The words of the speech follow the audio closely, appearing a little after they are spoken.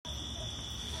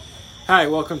Hi,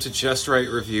 welcome to Just Right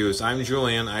Reviews. I'm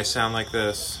Julian. I sound like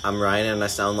this. I'm Ryan, and I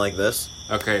sound like this.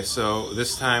 Okay, so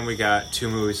this time we got two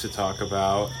movies to talk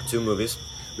about. Two movies.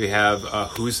 We have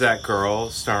Who's That Girl,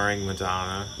 starring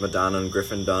Madonna. Madonna and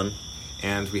Griffin Dunne.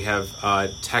 And we have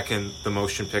Tekken The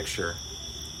Motion Picture.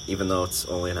 Even though it's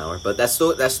only an hour. But that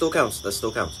still counts. That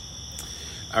still counts.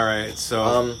 Alright,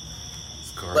 so...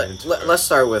 let's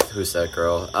start with Who's That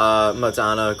Girl.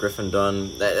 Madonna, Griffin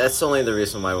Dunne. That's only the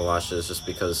reason why we watched it, is just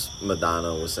because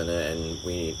Madonna was in it, and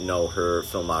we know her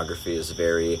filmography is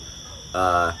very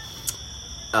not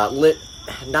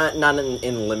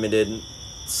in limited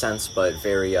sense, but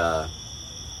very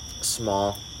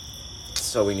small.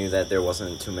 So we knew that there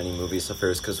wasn't too many movies of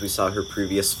hers because we saw her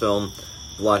previous film,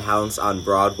 Bloodhounds, on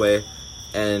Broadway,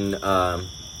 and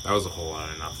that was a whole lot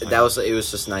of nothing. It was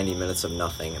just 90 minutes of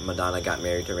nothing. Madonna got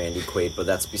married to Randy Quaid, but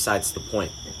that's besides the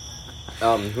point.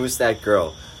 Who's that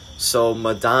girl? So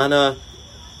Madonna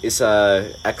is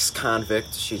a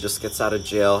ex-convict. She just gets out of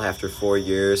jail after 4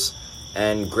 years,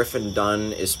 and Griffin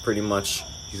Dunne is pretty much...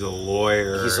 He's a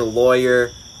lawyer. He's a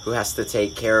lawyer who has to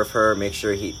take care of her, make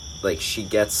sure she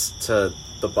gets to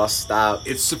the bus stop.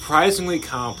 It's surprisingly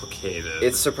complicated.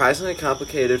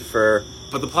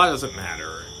 But the plot doesn't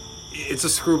matter. It's a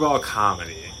screwball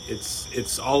comedy.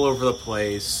 It's all over the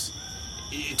place.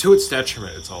 To its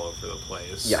detriment, it's all over the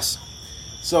place. Yes.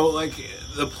 So,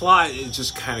 the plot, it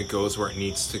just kind of goes where it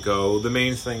needs to go. The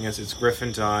main thing is it's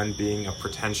Griffin Dunne being a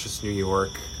pretentious New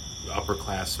York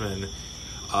upperclassman.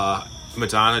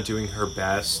 Madonna doing her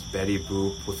best, Betty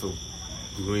Boop with a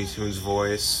Looney Tunes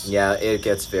voice. Yeah, it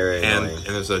gets very annoying. And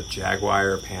there's a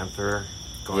jaguar or panther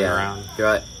going around.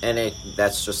 Yeah, and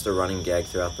that's just a running gag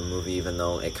throughout the movie, even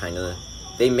though it kind of...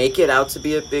 They make it out to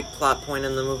be a big plot point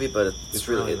in the movie, but it's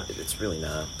really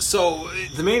not. So,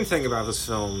 the main thing about this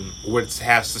film, what it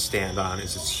has to stand on,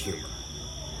 is its humor.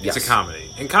 It's a comedy.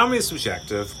 And comedy is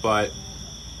subjective, but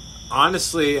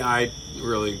honestly,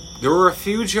 there were a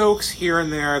few jokes here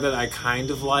and there that I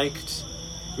kind of liked.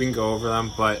 We can go over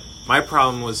them, but my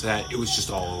problem was that it was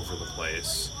just all over the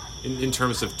place. In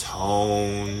terms of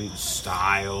tone,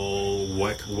 style,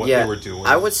 what they were doing.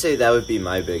 I would say that would be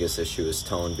my biggest issue is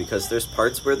tone, because there's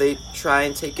parts where they try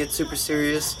and take it super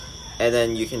serious, and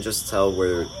then you can just tell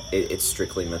where it's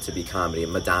strictly meant to be comedy.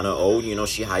 Madonna,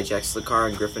 she hijacks the car,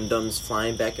 and Griffin Dunne's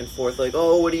flying back and forth like,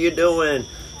 oh, what are you doing?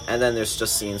 And then there's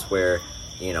just scenes where,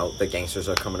 the gangsters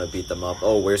are coming to beat them up.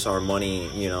 Oh, where's our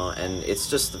money? And it's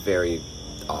just very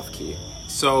off-key.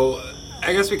 So,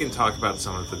 I guess we can talk about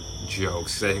some of the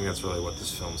jokes, because I think that's really what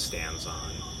this film stands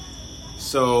on.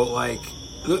 So,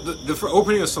 the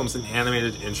opening of this film is an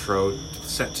animated intro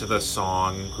set to the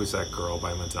song "Who's That Girl"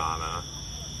 by Madonna.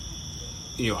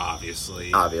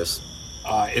 Obviously. Obvious.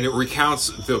 And it recounts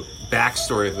the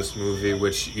backstory of this movie,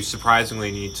 which you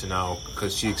surprisingly need to know,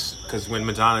 because when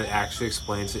Madonna actually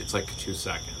explains it, it's 2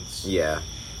 seconds. Yeah.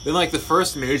 Then, the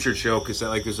first major joke is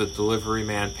that, there's a delivery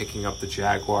man picking up the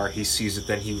Jaguar. He sees it,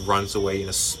 then he runs away in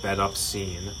a sped-up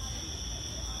scene.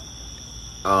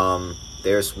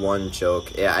 There's one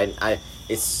joke. Yeah,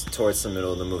 it's towards the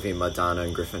middle of the movie. Madonna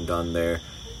and Griffin Dunne, they're,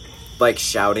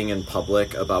 shouting in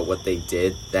public about what they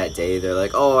did that day. They're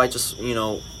like, oh, I just,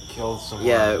 killed someone.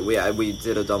 Yeah, we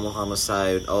did a double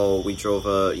homicide. Oh, we drove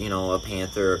a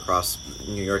panther across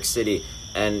New York City.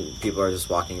 And people are just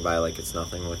walking by like it's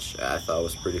nothing, which I thought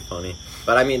was pretty funny.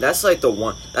 But I mean, that's the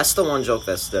one joke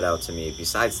that stood out to me.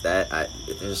 Besides that,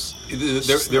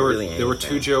 there were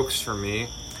two jokes for me.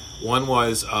 One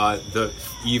was the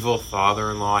evil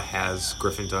father-in-law has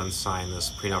Griffin Dunne sign this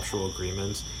prenuptial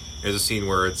agreement. There's a scene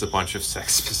where it's a bunch of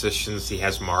sex positions he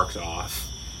has marked off.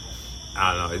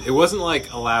 I don't know. It wasn't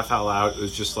a laugh out loud. It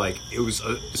was just it was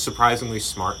a surprisingly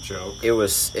smart joke. It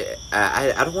was.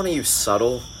 I don't want to use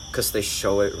subtle, because they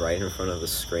show it right in front of the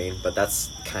screen, but that's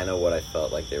kind of what I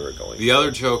felt like they were going The other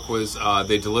joke was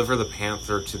they deliver the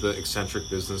panther to the eccentric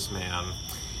businessman,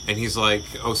 and he's like,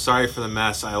 oh, sorry for the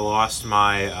mess, I lost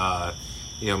my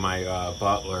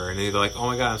butler, and they're like, oh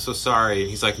my god, I'm so sorry, and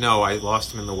he's like, no, I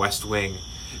lost him in the West Wing,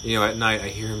 at night I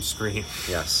hear him scream.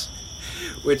 Yes.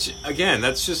 Which, again,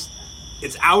 that's just,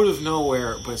 it's out of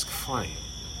nowhere, but it's funny.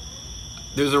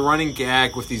 There's a running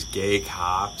gag with these gay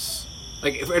cops.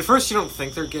 At first you don't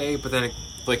think they're gay, but then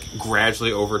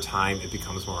gradually over time it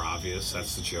becomes more obvious.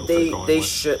 That's the joke they're going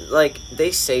with.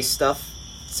 They say stuff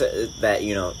that, I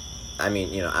don't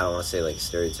want to say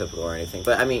stereotypical or anything,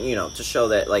 but I mean, to show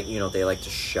that they like to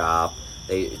shop.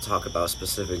 They talk about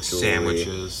specific jewelry.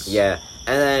 Sandwiches. Yeah.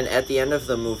 And then at the end of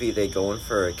the movie they go in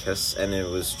for a kiss, and it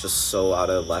was just so out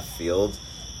of left field.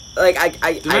 They're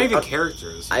not even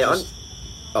characters.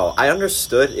 I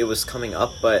understood it was coming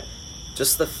up, but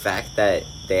just the fact that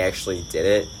they actually did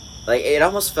it Like, it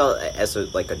almost felt as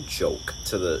like a joke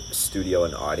to the studio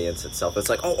and audience itself. It's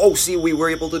like, oh, see, we were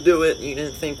able to do it. You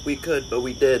didn't think we could, but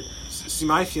we did. See,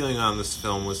 my feeling on this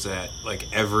film was that, like,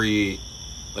 every,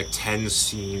 10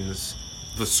 scenes,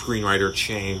 the screenwriter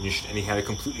changed, and he had a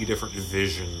completely different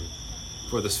vision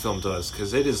for what this film does.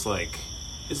 Because it is,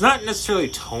 it's not necessarily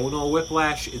tonal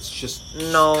whiplash, it's just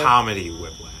comedy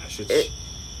whiplash.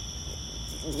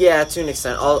 Yeah, to an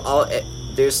extent.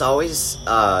 There's always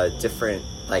a different,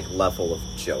 level of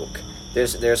joke.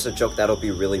 There's a joke that'll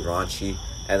be really raunchy,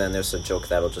 and then there's a joke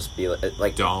that'll just be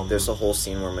dumb. There's a whole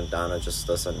scene where Madonna just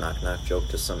does a knock-knock joke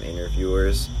to some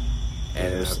interviewers,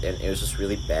 and it was just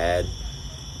really bad.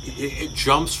 It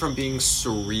jumps from being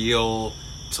surreal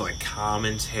to,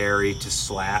 commentary to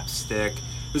slapstick.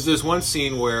 There's one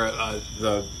scene where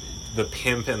the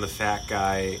pimp and the fat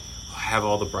guy have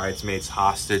all the bridesmaids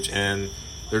hostage, and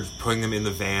they're putting them in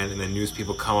the van, and then news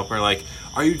people come up and are like,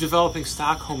 "Are you developing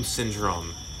Stockholm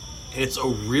Syndrome?" And it's a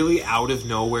really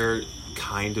out-of-nowhere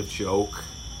kind of joke.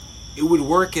 It would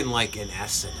work in, an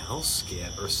SNL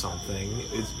skit or something.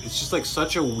 It's just,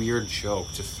 such a weird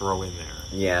joke to throw in there.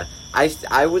 Yeah.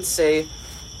 I would say...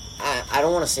 I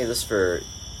don't want to say this for,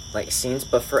 scenes,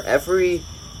 but for every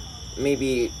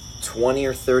maybe 20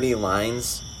 or 30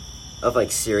 lines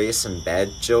of, serious and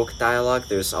bad joke dialogue,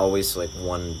 there's always,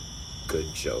 one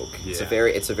good joke. Yeah.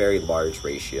 It's a very large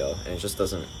ratio, and it just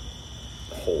doesn't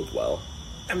hold well.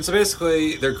 I mean, so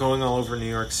basically, they're going all over New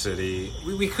York City.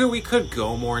 We could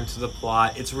go more into the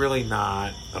plot. It's really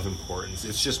not of importance.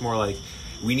 It's just more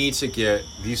we need to get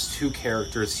these two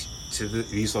characters to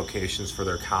these locations for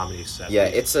their comedy set. Yeah,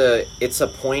 it's a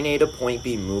point A to point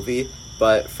B movie,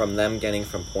 but from them getting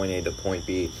from point A to point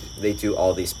B, they do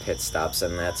all these pit stops,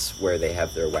 and that's where they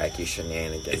have their wacky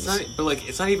shenanigans.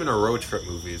 It's not even a road trip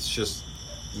movie. It's just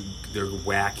their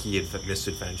wacky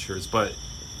misadventures. But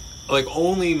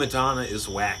only Madonna is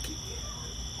wacky.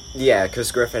 Yeah, because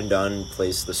Griffin Dunne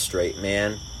plays the straight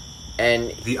man, and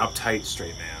the uptight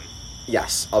straight man.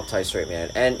 Yes, uptight straight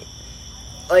man, and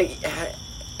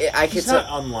he's not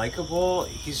unlikable.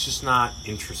 He's just not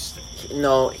interesting.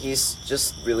 No, he's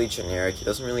just really generic. He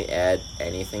doesn't really add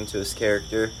anything to his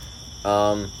character.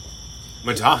 Madonna,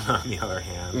 on the other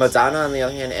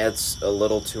hand, adds a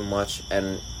little too much,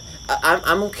 and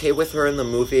I'm okay with her in the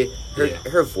movie.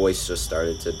 Her voice just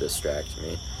started to distract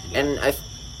me, yeah.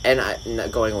 And I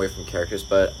not going away from characters,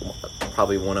 but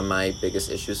probably one of my biggest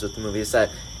issues with the movie is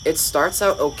that it starts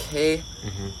out okay,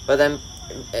 but then.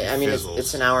 I mean,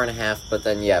 it's an hour and a half, but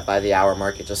then, by the hour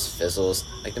mark, it just fizzles.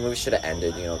 The movie should have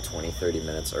ended, 20, 30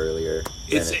 minutes earlier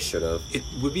than it should have. It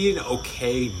would be an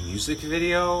okay music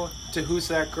video to Who's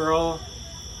That Girl?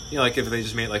 If they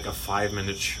just made, a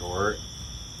 5-minute short.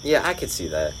 Yeah, I could see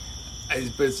that.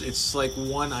 But it's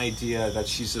one idea that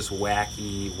she's this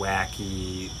wacky...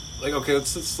 okay,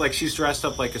 it's she's dressed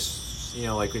up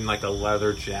in, a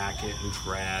leather jacket and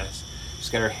dress. She's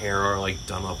got her hair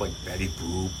done up like Betty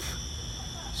Boop.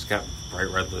 She's got bright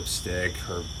red lipstick.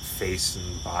 Her face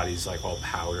and body's all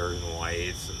powdered and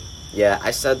white. And... Yeah,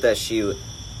 I said that she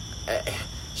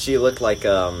looked like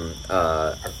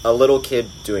a little kid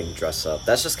doing dress up.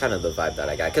 That's just kind of the vibe that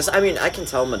I got. Because I can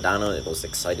tell Madonna was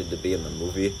excited to be in the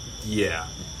movie. Yeah,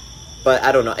 but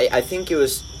I don't know. I think it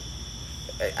was.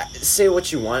 Say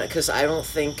what you want, because I don't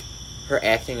think her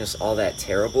acting is all that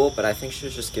terrible. But I think she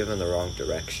was just given the wrong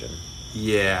direction.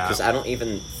 Yeah. Because I don't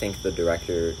even think the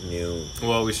director knew...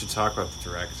 Well, we should talk about the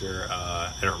director.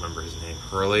 I don't remember his name.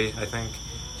 Hurley, I think.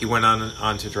 He went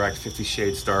on to direct 50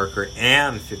 Shades Darker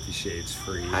and 50 Shades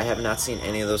Free. I have not seen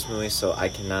any of those movies, so I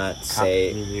cannot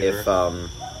say if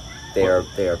they are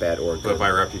bad or good. But by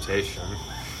reputation.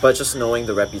 But just knowing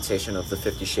the reputation of the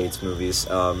 50 Shades movies,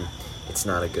 it's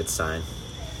not a good sign.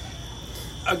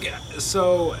 Okay,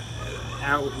 so...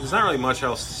 there's not really much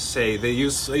else to say. They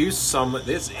use some...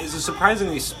 It's a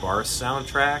surprisingly sparse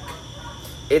soundtrack.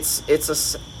 It's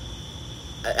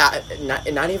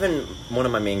not even one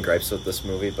of my main gripes with this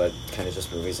movie, but kind of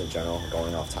just movies in general,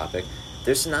 going off topic.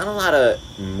 There's not a lot of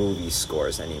movie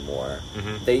scores anymore.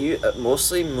 Mm-hmm. They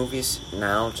mostly movies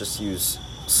now just use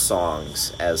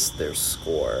songs as their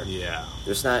score. Yeah.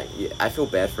 There's not... I feel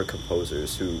bad for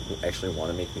composers who actually want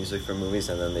to make music for movies,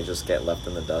 and then they just get left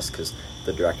in the dust because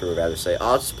the director would rather say,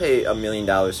 I'll just pay $1 million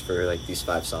for these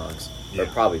 5 songs. Yeah. Or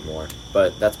probably more.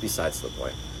 But that's besides the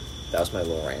point. That was my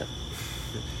little rant.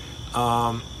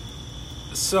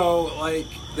 So,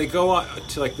 they go out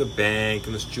to, the bank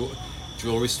and this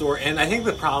jewelry store, and I think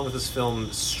the problem with this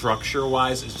film,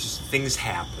 structure-wise, is just things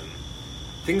happen.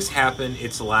 things happen.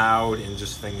 It's loud and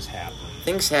just things happen.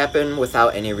 Things happen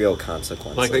without any real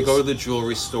consequences. Like, they go to the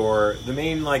jewelry store. The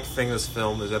main, like, thing of this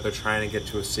film is that they're trying to get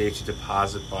to a safety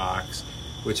deposit box,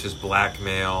 which is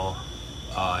blackmail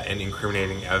and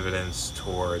incriminating evidence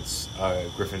towards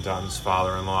Griffin Dunn's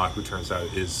father-in-law, who turns out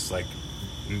is, like,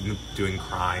 doing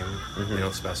crime. They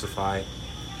don't specify.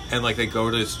 And, like, they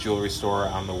go to this jewelry store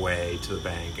on the way to the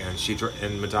bank,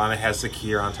 and Madonna has the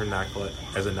key around her necklace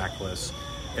as a necklace,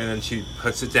 and then she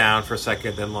puts it down for a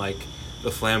second, then, like,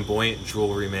 the flamboyant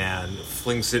jewelry man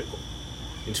flings it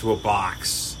into a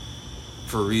box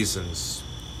for reasons.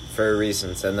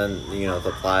 And then, you know,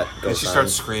 the plot goes on. And she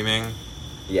starts screaming.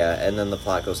 Yeah, and then the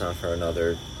plot goes on for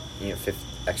another, you know,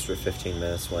 extra 15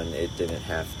 minutes when it didn't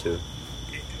have to.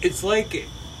 It's like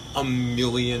a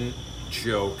million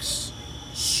jokes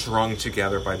strung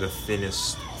together by the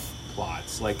thinnest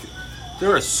plots. Like,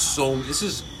 there are this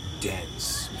is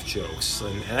dense with jokes,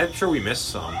 and I'm sure we missed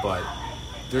some, but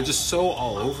they're just so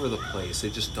all over the place. They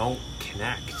just don't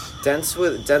connect. Dense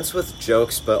with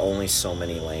jokes, but only so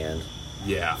many land.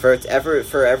 Yeah. For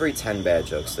every 10 bad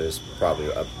jokes, there's probably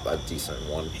a decent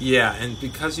one. Yeah, and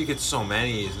because you get so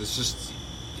many, it's just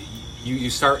you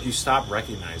stop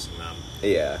recognizing them.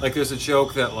 Yeah. Like, there's a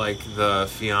joke that, like, the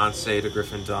fiance to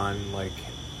Griffin Dunn, like,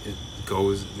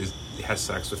 has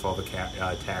sex with all the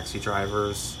taxi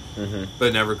drivers, but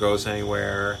it never goes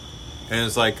anywhere. And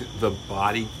it's like the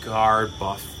bodyguard,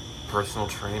 buff personal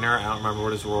trainer. I don't remember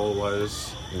what his role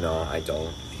was. No, I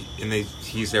don't. And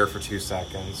he's there for 2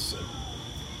 seconds.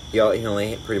 He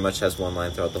only pretty much has one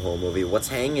line throughout the whole movie. "What's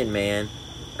hanging, man?"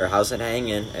 Or "How's it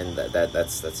hanging?" And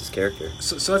that's his character.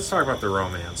 So let's talk about the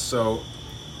romance. So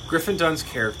Griffin Dunn's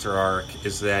character arc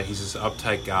is that he's this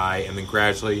uptight guy, and then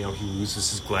gradually, you know, he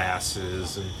loses his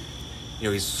glasses, and, you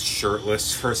know, he's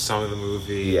shirtless for some of the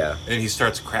movie. Yeah. And he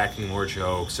starts cracking more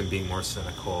jokes and being more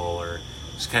cynical, or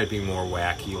just kind of being more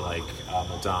wacky, like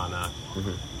Madonna.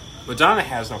 Madonna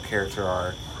has no character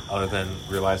arc other than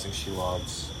realizing she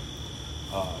loves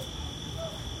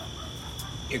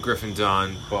Griffin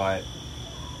Dunn, but,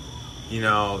 you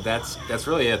know, that's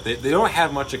really it. They don't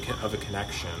have much of a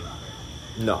connection.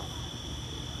 No.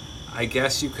 I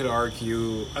guess you could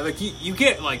argue, like, you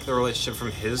get, like, the relationship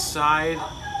from his side.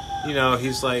 You know,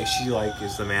 he's like, she, like,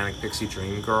 is the manic pixie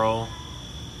dream girl.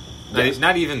 Yes.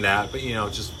 Not even that, but, you know,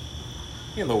 just,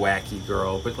 you know, the wacky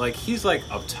girl. But, like, he's, like,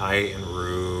 uptight and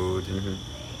rude.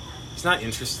 He's not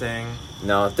interesting.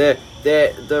 No, the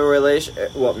relation,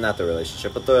 well, not the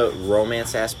relationship, but the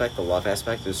romance aspect, the love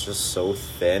aspect is just so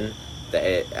thin that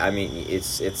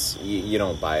it's you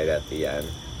don't buy it at the end.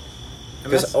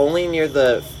 Because only near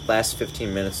the last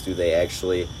 15 minutes do they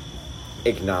actually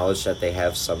acknowledge that they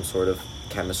have some sort of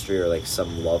chemistry or, like,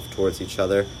 some love towards each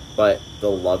other. But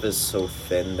the love is so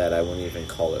thin that I wouldn't even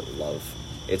call it love.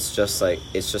 It's just like,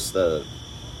 it's just a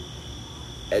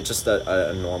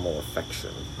normal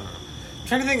affection. I'm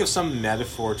trying to think of some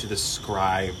metaphor to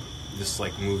describe this,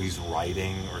 like, movie's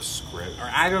writing or script, or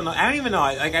I don't know. I don't even know.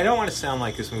 I don't want to sound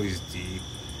like this movie's deep,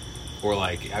 or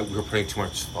like we're putting too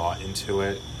much thought into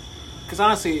it. Because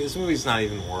honestly, this movie's not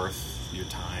even worth your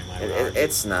time.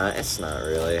 It's not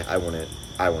really. I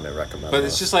wouldn't recommend. But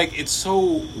it's just like, it's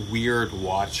so weird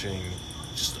watching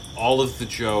just all of the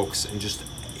jokes, and just,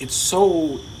 it's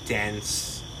so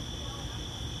dense,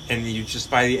 and you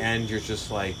just, by the end, you're just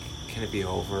like, can it be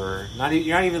over?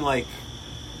 You're not even, like,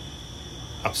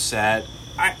 upset.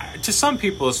 To some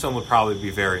people, this film would probably be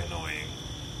very annoying.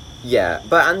 Yeah,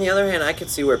 but on the other hand, I could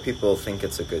see where people think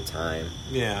it's a good time.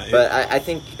 Yeah. But I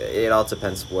think it all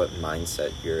depends what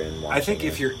mindset you're in watching. I think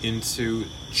if you're into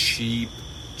cheap,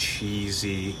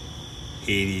 cheesy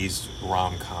 80s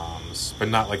rom-coms, but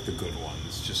not, like, the good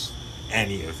ones, just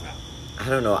any of them. I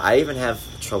don't know. I even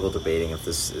have trouble debating if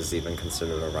this is even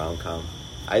considered a rom-com.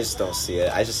 I just don't see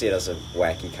it. I just see it as a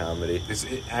wacky comedy.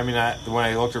 When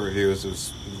I looked at reviews, it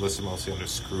was listed mostly under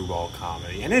screwball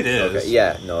comedy, and it is. Okay.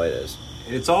 Yeah, no, it is.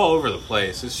 It's all over the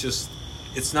place. It's just,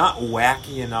 it's not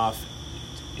wacky enough.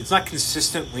 It's not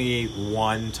consistently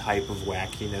one type of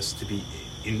wackiness to be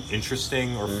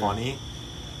interesting or funny,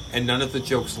 and none of the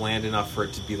jokes land enough for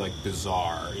it to be, like,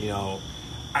 bizarre. You know,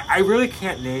 I really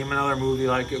can't name another movie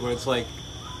like it where it's like,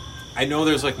 I know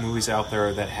there's, like, movies out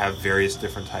there that have various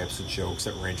different types of jokes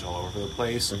that range all over the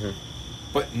place,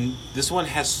 but this one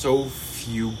has so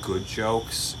few good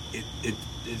jokes, it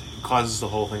causes the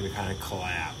whole thing to kind of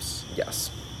collapse.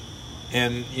 Yes.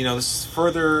 And, you know, this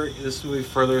movie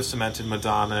further cemented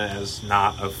Madonna as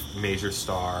not a major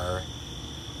star.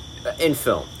 In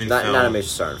film. Not a major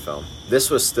star in film. This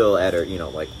was still at her, you know,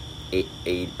 like,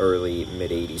 early,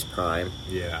 mid-80s prime.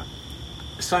 Yeah.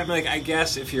 So I'm like, I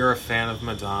guess if you're a fan of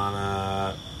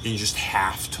Madonna, you just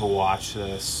have to watch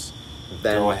this.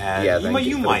 Then go ahead. Yeah,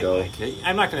 you might like it.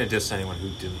 I'm not going to diss anyone who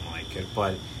didn't like it,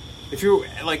 but if you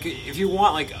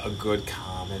want like a good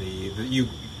comedy,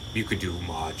 you could do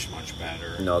much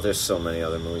better. No, there's so many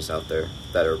other movies out there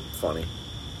that are funny.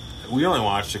 We only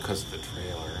watched it because of the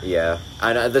trailer. Yeah,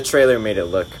 I know the trailer made it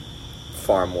look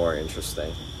far more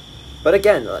interesting. But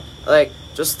again, like,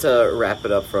 just to wrap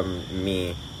it up from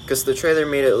me, because the trailer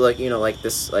made it look, like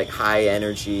this, like, high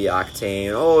energy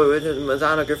octane,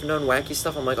 Madonna, Gryffindor, and wacky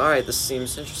stuff. I'm like, alright, this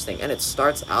seems interesting. And it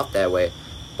starts out that way,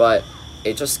 but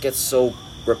it just gets so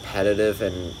repetitive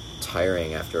and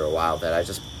tiring after a while that I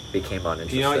just became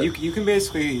uninterested. You can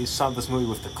basically sum this movie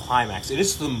with the climax. It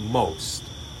is the most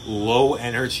low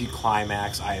energy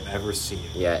climax I have ever seen.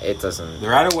 Yeah, it doesn't.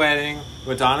 They're at a wedding.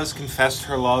 Madonna's confessed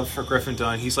her love for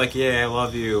Gryffindor. He's like, "Yeah, I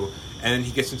love you." And then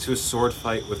he gets into a sword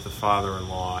fight with the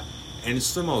father-in-law, and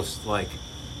it's the most like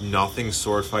nothing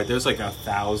sword fight. There's like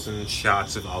 1,000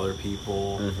 shots of other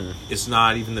people. Mm-hmm. It's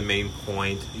not even the main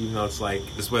point, even though it's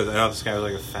like this guy was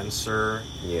like a fencer.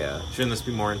 Yeah, shouldn't this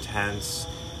be more intense?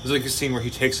 There's like a scene where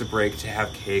he takes a break to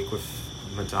have cake with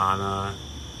Madonna.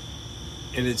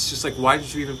 And it's just like, why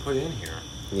did you even put it in here?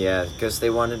 Yeah, because they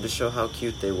wanted to show how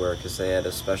cute they were, because they had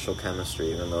a special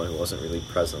chemistry, even though it wasn't really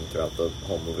present throughout the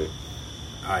whole movie.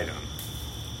 I don't.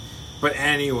 But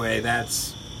anyway,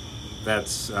 that's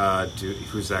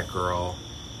Who's That Girl?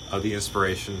 The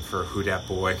inspiration for Who Dat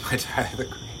Boy by Tyler the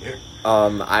Creator.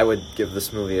 I would give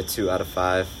this movie a 2 out of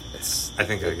 5. I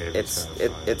think I gave it 2 out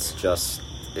of 5. It's just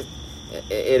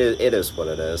it is what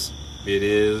it is. It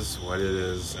is what it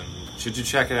is, and should you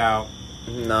check it out?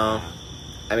 No.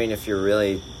 I mean, if you're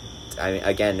really...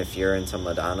 again, if you're into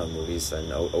Madonna movies,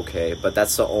 then okay. But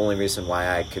that's the only reason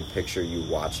why I could picture you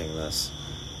watching this.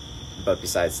 But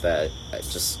besides that,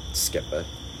 just skip it.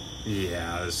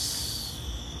 Yeah.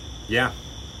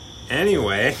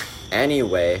 Anyway.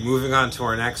 Moving on to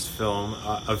our next film,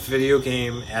 a video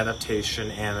game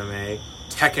adaptation anime,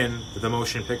 Tekken The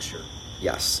Motion Picture.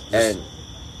 Yes. And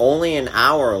only an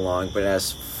hour long, but it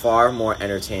has far more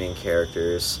entertaining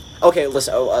characters. Okay,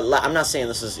 listen. I'm not saying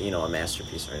this is a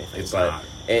masterpiece or anything. It's but not.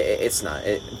 It's not.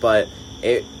 But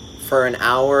for an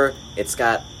hour, it's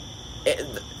got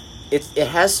it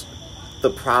has the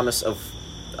promise of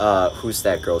Who's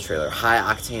That Girl trailer. High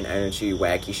octane energy,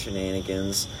 wacky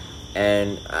shenanigans,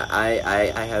 and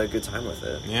I had a good time with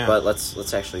it. Yeah. But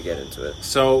let's actually get into it.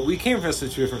 So we came from this from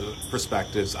 2 different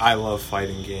perspectives. I love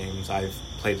fighting games. I've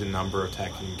played a number of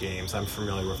Tekken games. I'm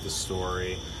familiar with the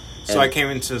story. So I came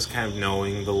into this kind of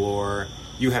knowing the lore.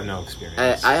 You have no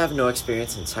experience. I have no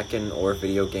experience in Tekken or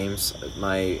video games.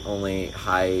 My only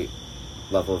high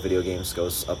level of video games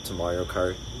goes up to Mario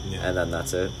Kart, and then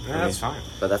that's it. Yeah, that's fine.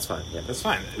 But that's fine. Yeah, that's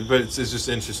fine. But it's just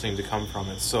interesting to come from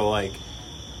it. So, like,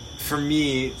 for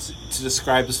me to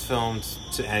describe this film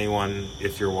to anyone,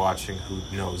 if you're watching who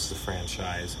knows the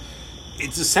franchise,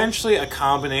 it's essentially a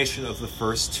combination of the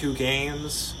first 2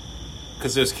 games.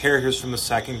 Because there's characters from the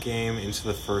second game into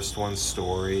the first one's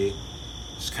story,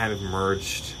 just kind of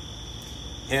merged,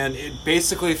 and it's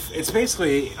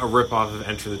basically a ripoff of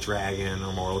Enter the Dragon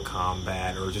or Mortal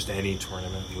Kombat or just any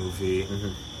tournament movie.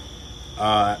 Mm-hmm.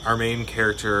 Our main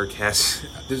character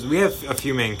we have a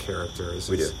few main characters.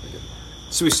 We do.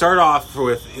 So we start off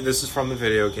with, this is from the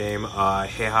video game.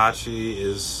 Heihachi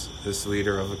is this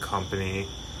leader of a company,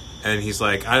 and he's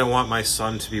like, I don't want my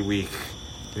son to be weak.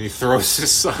 And he throws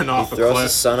his son off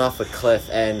a cliff.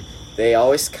 And they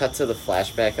always cut to the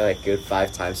flashback like a good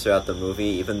 5 times throughout the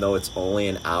movie, even though it's only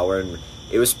an hour. And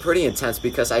it was pretty intense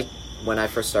because when I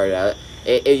first started out,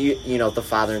 the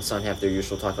father and son have their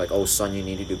usual talk like, "Oh, son, you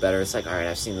need to do better." It's like, all right,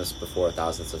 I've seen this before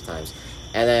thousands of times.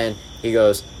 And then he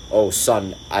goes, "Oh,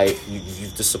 son,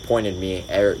 you've disappointed me.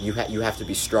 You have to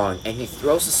be strong." And he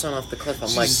throws his son off the cliff.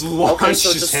 I'm like, okay,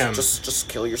 so just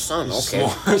kill your son. Okay,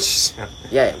 launches him.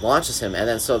 Yeah, it launches him, and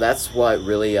then so that's what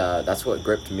really that's what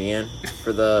gripped me in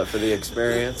for the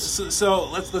experience. So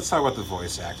let's talk about the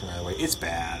voice acting right away. It's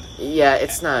bad. Yeah,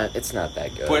 it's not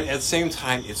that good. But at the same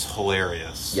time, it's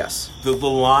hilarious. Yes. The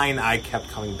line I kept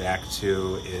coming back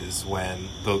to is when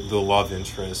the love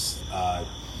interest.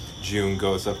 June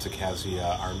goes up to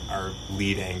Kazuya, our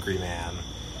lead angry man,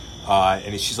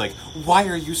 and she's like, "Why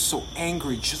are you so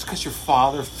angry? Just because your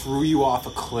father threw you off a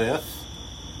cliff?"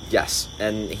 Yes,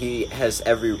 and he has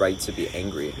every right to be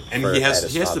angry. And he has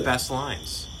the best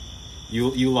lines.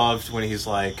 You loved when he's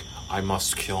like, "I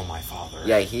must kill my father."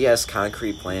 Yeah, he has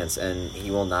concrete plans, and he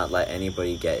will not let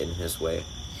anybody get in his way.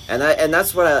 And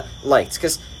that's what I liked,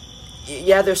 because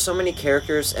there's so many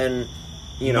characters, and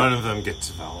none of them get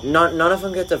development. None of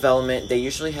them get development. They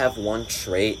usually have one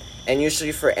trait, and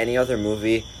usually for any other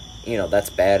movie, that's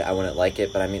bad. I wouldn't like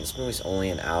it, but I mean, this movie's only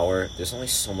an hour. There's only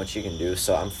so much you can do,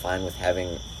 so I'm fine with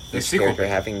having this character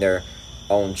having their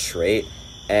own trait,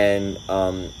 and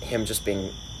him just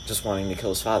wanting to kill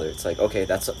his father. It's like, okay,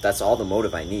 that's all the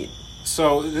motive I need.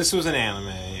 So this was an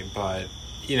anime, but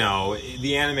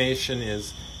the animation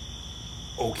is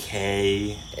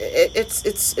okay. It's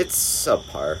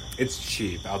subpar. It's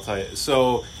cheap, I'll tell you.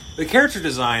 So the character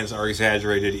designs are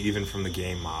exaggerated even from the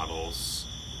game models.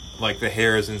 Like the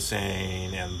hair is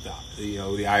insane, and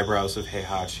the eyebrows of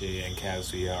Heihachi and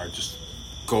Kazuya are just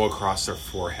go across their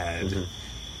forehead.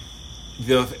 Mm-hmm.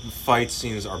 The fight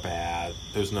scenes are bad.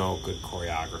 There's no good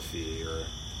choreography or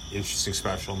interesting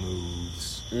special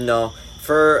moves. No,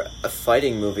 for a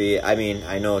fighting movie, I mean,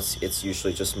 I know it's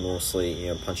usually just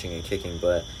mostly punching and kicking,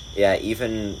 but yeah,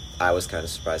 even I was kind of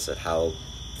surprised at how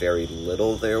very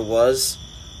little there was.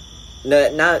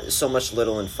 Not so much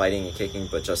little in fighting and kicking,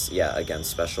 but just again,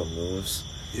 special moves.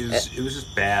 It was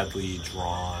just badly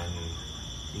drawn,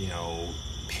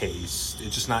 paced.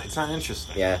 It's not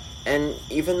interesting. Yeah, and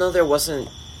even though there wasn't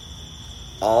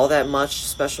all that much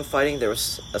special fighting, there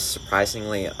was a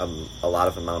surprisingly a lot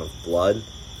of amount of blood,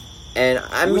 and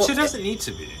which it doesn't need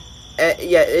to be.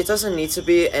 It doesn't need to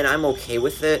be, and I'm okay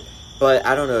with it. But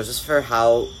I don't know, just for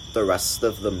how the rest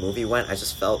of the movie went, I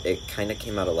just felt it kind of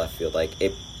came out of left field. Like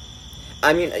it.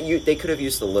 I mean, they could have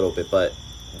used a little bit, but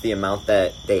the amount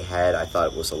that they had, I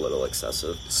thought was a little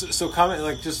excessive. So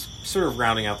comment, just sort of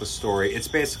rounding out the story. It's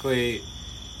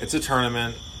a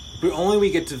tournament, but only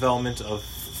we get development of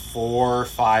 4 or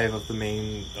 5 of the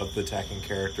Tekken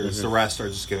characters. Mm-hmm. The rest are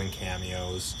just given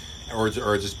cameos or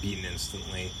just beaten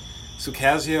instantly. So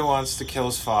Kazuya wants to kill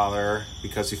his father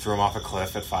because he threw him off a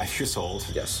cliff at 5 years old.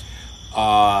 Yes.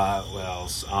 What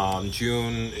else?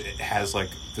 June has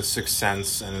the sixth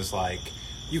sense and is like,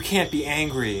 you can't be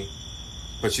angry,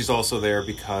 but she's also there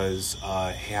because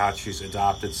Heihachi's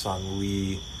adopted son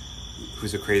Lee,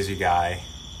 who's a crazy guy,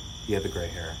 he had the gray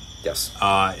hair. Yes.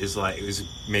 is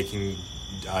making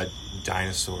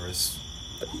dinosaurs.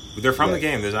 They're from the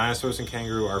game. The dinosaurs and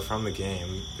kangaroo are from the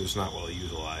game. They're just not well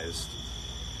utilized.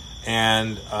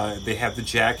 And they have the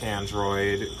Jack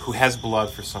android, who has blood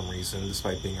for some reason,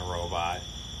 despite being a robot.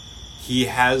 He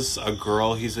has a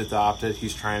girl he's adopted.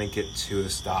 He's trying to get to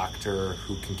this doctor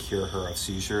who can cure her of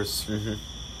seizures.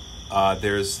 Mm-hmm.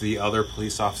 There's the other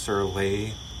police officer,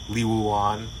 Li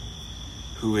Wuan,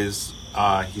 who is,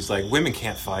 he's like, women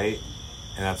can't fight.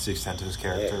 And that's the extent of his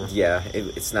character.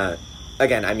 It's not...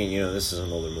 Again, I mean, this is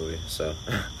an older movie, so...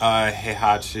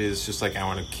 Heihachi is just like, I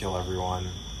want to kill everyone.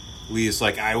 Lee is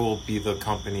like, I will be the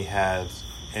company head.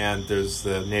 And there's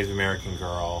the Native American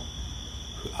girl,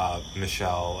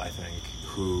 Michelle, I think,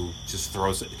 who just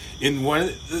throws it.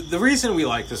 The reason we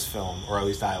like this film, or at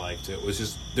least I liked it, was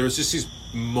just there was just these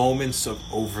moments of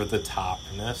over the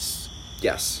topness.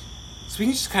 Yes. So we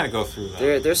can just kind of go through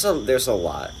that. There's a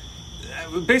lot.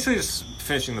 Basically, just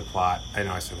finishing the plot. I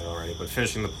know I said that already, but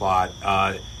finishing the plot.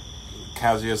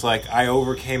 Kazuya's like, I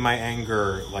overcame my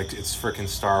anger like it's frickin'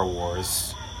 Star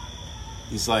Wars.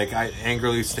 He's like, anger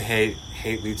leads to hate,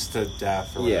 hate leads to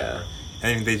death, or whatever.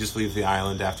 And they just leave the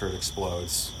island after it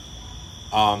explodes.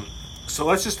 So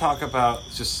let's just talk about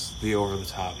just the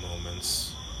over-the-top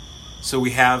moments. So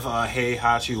we have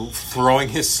Heihachi throwing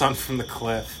his son from the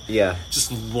cliff. Yeah.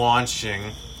 Just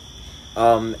launching.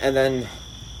 And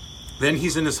then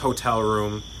he's in his hotel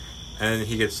room, and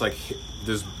he gets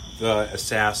there's the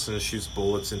assassin shoots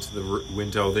bullets into the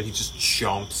window. Then he just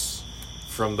jumps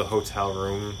from the hotel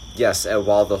room. Yes,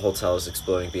 while the hotel is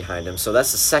exploding behind him. So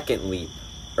that's the second leap,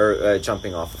 or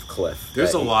jumping off of cliff.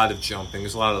 There's a lot of jumping.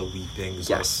 There's a lot of leaping. There's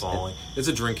a lot of falling. It's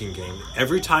a drinking game.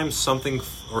 Every time something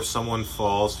or someone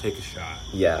falls, take a shot.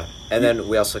 Yeah, and then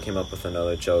we also came up with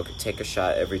another joke. Take a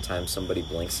shot every time somebody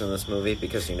blinks in this movie,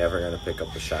 because you're never going to pick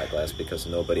up a shot glass, because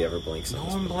nobody ever blinks in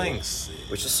this movie. No one blinks.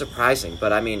 Which is surprising,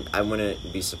 but I mean, I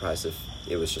wouldn't be surprised if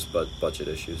it was just budget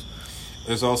issues.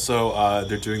 There's also,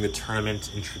 they're doing the tournament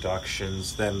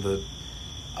introductions. Then the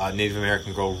Native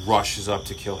American girl rushes up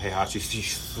to kill Heihachi. She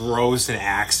throws an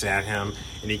axe at him,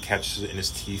 and he catches it in his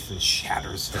teeth and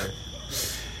shatters it.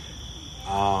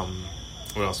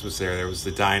 What else was there? There was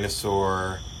the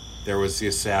dinosaur. There was the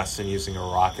assassin using a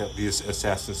rocket. The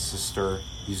assassin's sister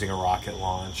using a rocket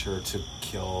launcher to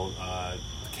kill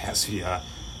Kazuya.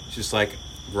 Just like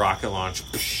rocket launch.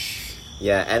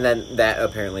 Yeah, and then that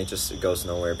apparently just goes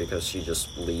nowhere because she just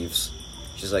leaves.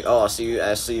 She's like, "Oh, I'll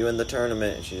see you in the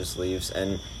tournament," and she just leaves.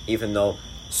 And even though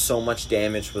so much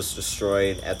damage was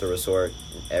destroyed at the resort,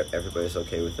 everybody's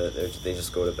okay with it. They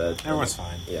just go to bed. Everyone's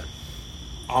fine. Yeah.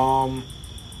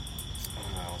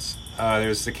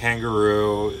 There's the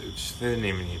kangaroo, which they didn't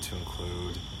even need to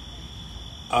include.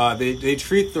 They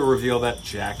treat the reveal that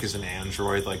Jack is an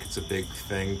android like it's a big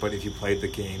thing, but if you played the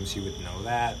games, you would know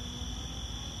that.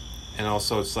 And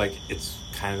also, it's like, it's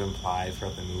kind of implied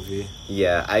throughout the movie.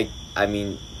 Yeah, I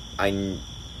mean, I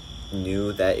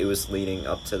knew that it was leading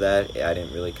up to that. I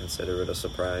didn't really consider it a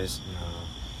surprise. No.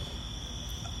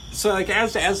 So, like,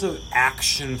 as an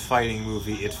action fighting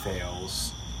movie, it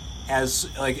fails. As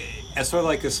sort of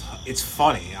like this, it's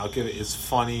funny. I'll give it. It's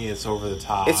funny. It's over the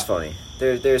top. It's funny.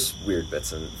 There's weird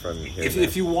bits from here.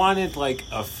 If you wanted like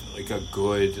a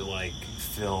good like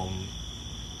film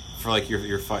for like your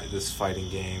this fighting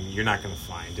game, you're not going to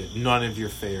find it. None of your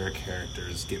favorite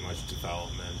characters get much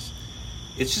development.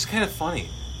 It's just kind of funny.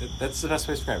 That's the best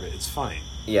way to describe it. It's funny.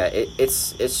 Yeah,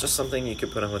 it's just something you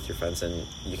could put on with your friends and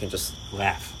you can just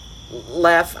laugh.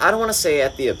 I don't want to say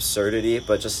at the absurdity,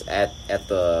 but just at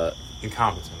the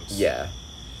incompetence. Yeah.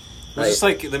 It's just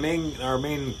like our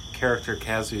main character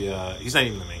Kazuya. He's not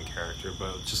even the main character,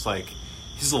 but just like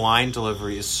his line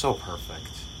delivery is so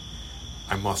perfect.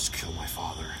 I must kill my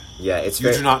father. Yeah,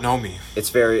 you do not know me. It's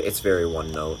very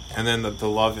one note. And then the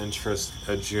love interest,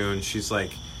 June, she's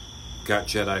like got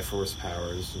Jedi Force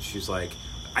powers, and she's like,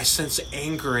 I sense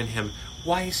anger in him.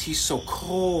 Why is he so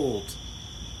cold?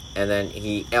 And then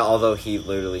although he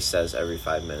literally says every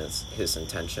 5 minutes his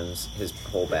intentions, his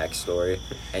whole backstory,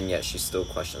 and yet she still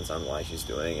questions on why she's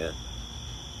doing it.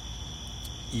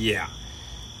 Yeah,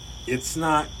 it's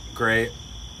not great,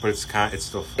 but it's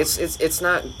still fun.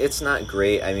 It's not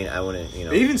great. I mean, I wouldn't,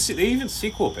 They even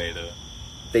sequel bait it.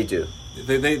 They do.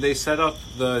 They set up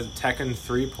the Tekken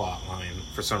 3 plot line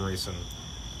for some reason,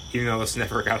 even though this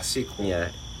never got a sequel. Yeah,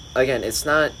 again, it's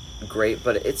not great,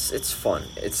 but it's fun.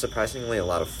 It's surprisingly a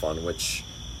lot of fun, which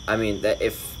I mean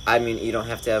you don't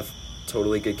have to have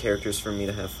totally good characters for me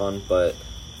to have fun, but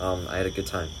I had a good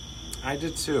time. I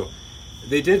did too.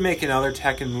 They did make another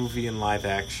Tekken movie in live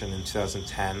action in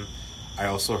 2010. I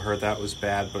also heard that was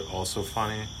bad, but also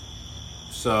funny.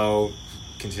 So,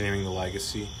 continuing the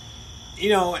legacy.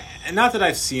 And not that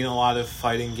I've seen a lot of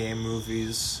fighting game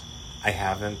movies. I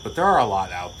haven't, but there are a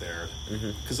lot out there.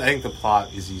 Because I think the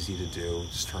plot is easy to do,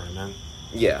 just tournament.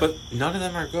 Yeah. But none of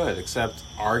them are good, except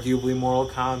arguably Mortal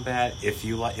Kombat,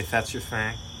 if that's your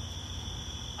thing.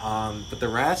 But the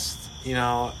rest,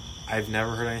 I've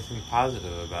never heard anything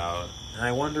positive about. And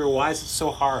I wonder, why is it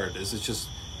so hard? Is it just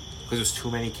because there's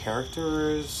too many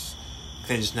characters?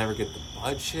 Can they just never get the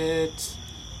budget?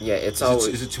 Yeah,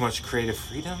 Is it too much creative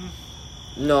freedom?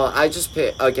 No, I just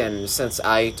again, since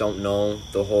I don't know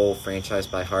the whole franchise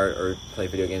by heart or play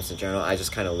video games in general, I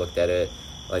just kind of looked at it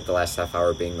like the last half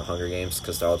hour being the Hunger Games,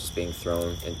 because they're all just being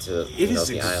thrown into the islands.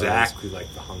 Exactly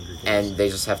like the Hunger Games. And they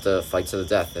just have to fight to the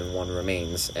death and one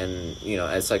remains. And,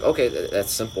 it's like, okay,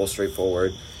 that's simple,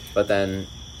 straightforward. But then...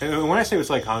 And when I say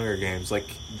it's like Hunger Games,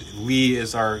 like Lee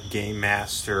is our game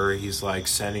master. He's like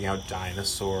sending out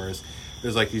dinosaurs.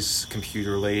 There's like these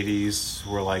computer ladies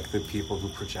who are like the people who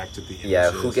projected the images.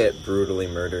 Yeah, who get brutally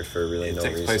murdered for really no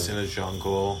reason. It takes place in a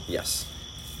jungle. Yes.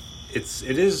 It's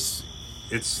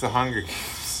the Hunger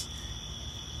Games.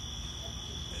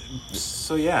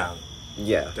 So yeah.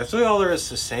 Yeah. That's really all there is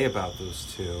to say about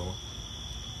those two.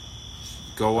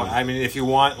 I mean, if you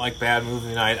want like bad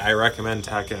movie night, I recommend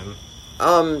Tekken.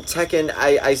 Tekken,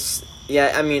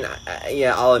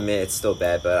 I'll admit it's still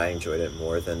bad, but I enjoyed it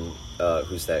more than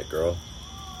Who's That Girl?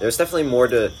 There's definitely more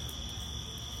to...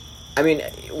 I mean,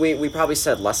 we probably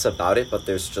said less about it, but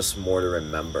there's just more to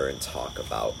remember and talk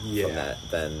about from that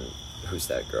than Who's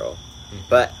That Girl? Mm-hmm.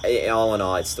 But all in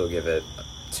all, I'd still give it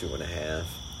 2.5.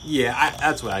 Yeah,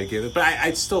 that's what I'd give it. But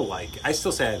I still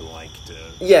say I liked it.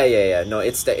 Yeah. No,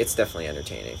 it's definitely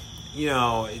entertaining.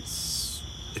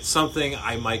 It's something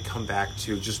I might come back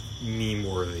to, just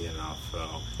meme-worthy enough,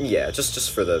 though. Yeah,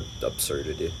 just for the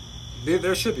absurdity.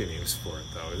 There should be memes for it,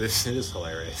 though. It is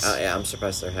hilarious. Yeah, I'm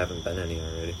surprised there haven't been any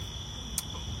already.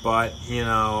 But,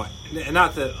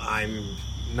 not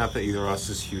that either of us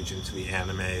is huge into the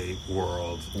anime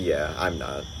world. Yeah, I'm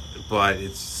not. But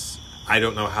I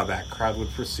don't know how that crowd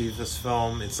would perceive this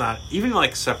film. It's not, even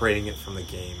like separating it from the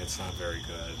game, it's not very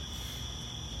good.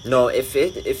 No, if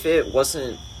it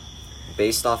wasn't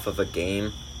based off of a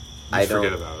game, You'd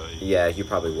forget about it. Yeah, you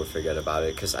probably would forget about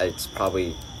it, because it's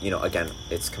probably, again,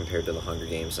 it's compared to the Hunger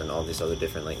Games and all these other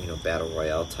different, Battle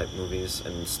Royale type movies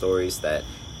and stories that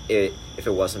if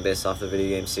it wasn't based off the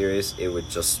video game series, it would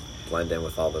just blend in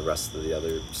with all the rest of the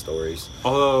other stories.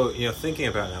 Although, thinking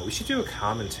about it now, we should do a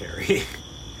commentary.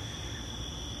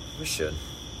 We should.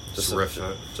 Just riff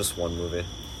it. Just one movie.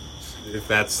 if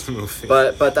that's the movie.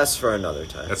 But that's for another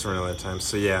time. That's for another time.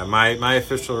 So yeah, my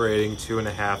official rating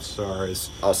 2.5 stars.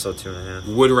 Also 2.5.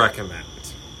 Would recommend.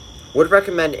 Would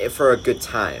recommend it for a good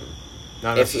time.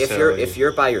 Not if necessarily.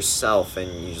 you're by yourself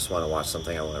and you just want to watch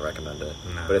something, I wouldn't recommend it.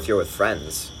 No. But if you're with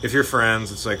friends, if you're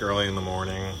friends, it's like early in the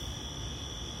morning,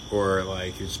 or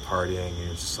like you're just partying and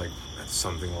you're just like that's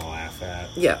something to laugh at.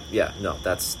 yeah, no,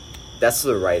 that's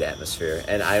the right atmosphere,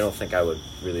 and I don't think I would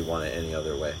really want it any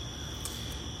other way.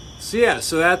 So yeah,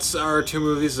 so that's our 2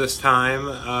 movies this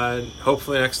time.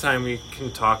 Hopefully next time we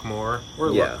can talk more or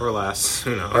less.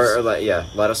 Who knows? Or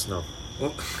let us know.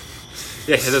 Well,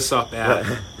 yeah, hit us up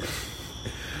at.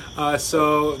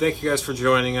 So thank you guys for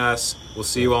joining us. We'll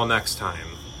see you all next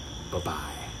time.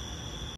 Bye-bye.